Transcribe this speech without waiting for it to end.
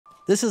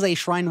This is a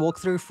shrine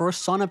walkthrough for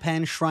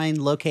Sonapan Shrine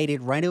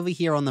located right over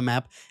here on the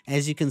map.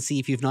 As you can see,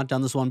 if you've not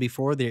done this one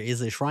before, there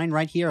is a shrine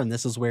right here, and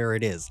this is where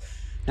it is.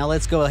 Now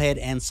let's go ahead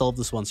and solve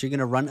this one. So you're going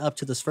to run up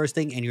to this first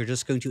thing, and you're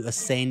just going to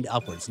ascend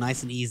upwards.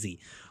 Nice and easy.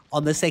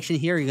 On this section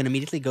here, you're going to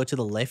immediately go to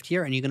the left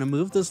here, and you're going to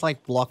move this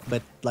like block,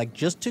 but like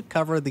just to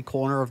cover the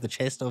corner of the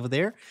chest over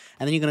there.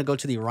 And then you're going to go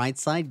to the right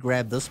side,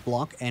 grab this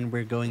block, and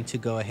we're going to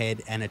go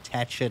ahead and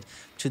attach it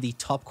to the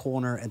top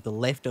corner at the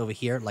left over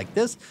here like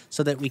this,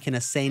 so that we can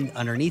ascend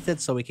underneath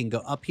it, so we can go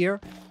up here.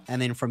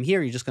 And then from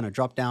here, you're just going to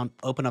drop down,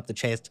 open up the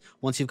chest.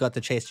 Once you've got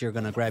the chest, you're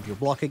going to grab your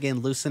block again,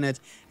 loosen it.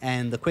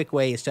 And the quick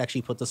way is to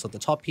actually put this at the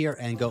top here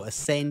and go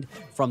ascend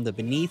from the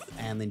beneath,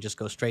 and then just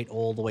go straight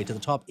all the way to the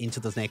top into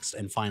the next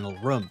and final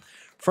room.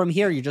 From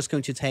here, you're just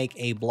going to take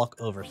a block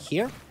over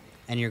here,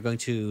 and you're going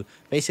to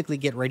basically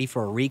get ready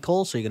for a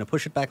recall. So you're going to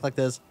push it back like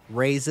this,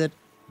 raise it,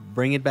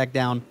 bring it back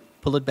down,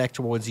 pull it back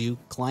towards you,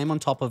 climb on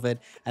top of it,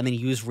 and then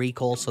use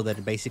recall so that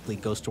it basically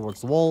goes towards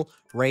the wall,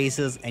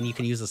 raises, and you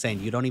can use ascend.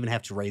 You don't even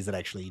have to raise it,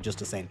 actually. You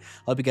just ascend.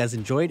 I hope you guys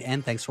enjoyed,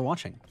 and thanks for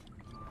watching.